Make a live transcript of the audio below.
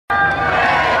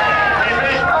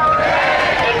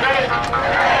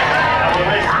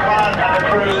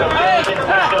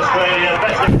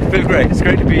feel great. It's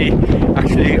great to be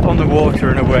actually on the water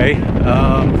in a way.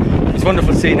 It's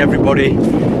wonderful seeing everybody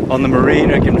on the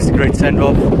marina, giving us a great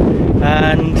send-off.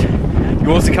 And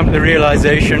you also come to the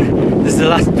realisation this is the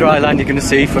last dry land you're going to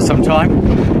see for some time.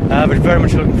 But very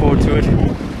much looking forward to it.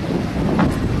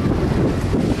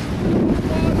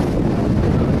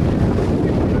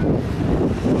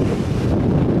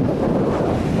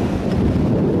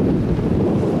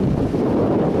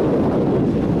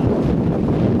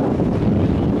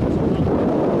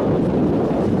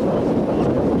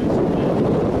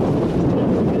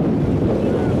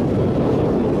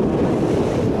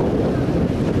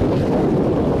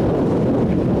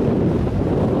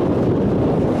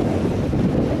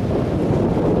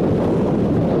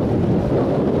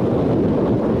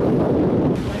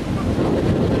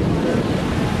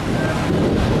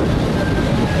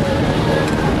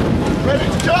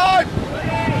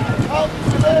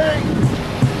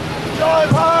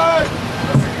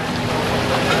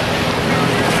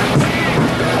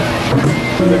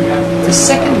 The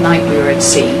second night we were at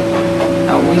sea,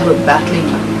 we were battling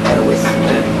with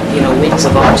winds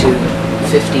of up to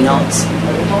 50 knots,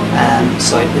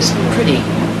 so it was pretty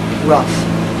rough.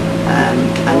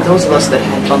 And those of us that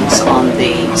had bunks on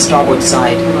the starboard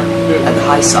side and the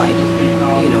high side,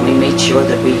 we made sure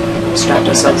that we strapped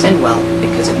ourselves in well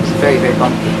because it was very, very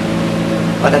bumpy.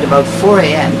 But at about 4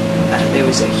 a.m. There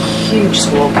was a huge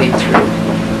squall came through,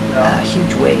 a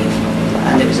huge wave,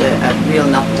 and there was a real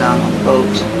knockdown on the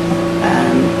boat,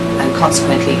 and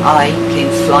consequently I came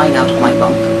flying out of my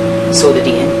bunk. So did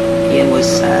Ian. Ian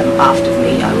was aft of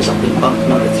me. I was up in bunk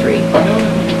number 3.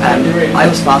 I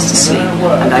was fast asleep,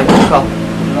 and I woke up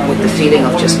with the feeling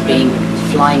of just being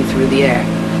flying through the air.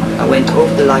 I went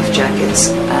over the life jackets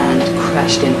and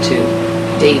crashed into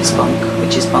Dave's bunk,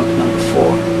 which is bunk number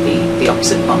 4, the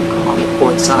opposite bunk on the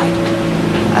port side.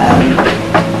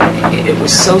 It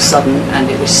was so sudden and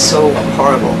it was so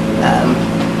horrible.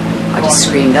 I just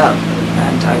screamed out,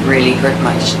 and I really hurt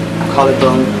my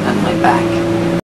collarbone and my back.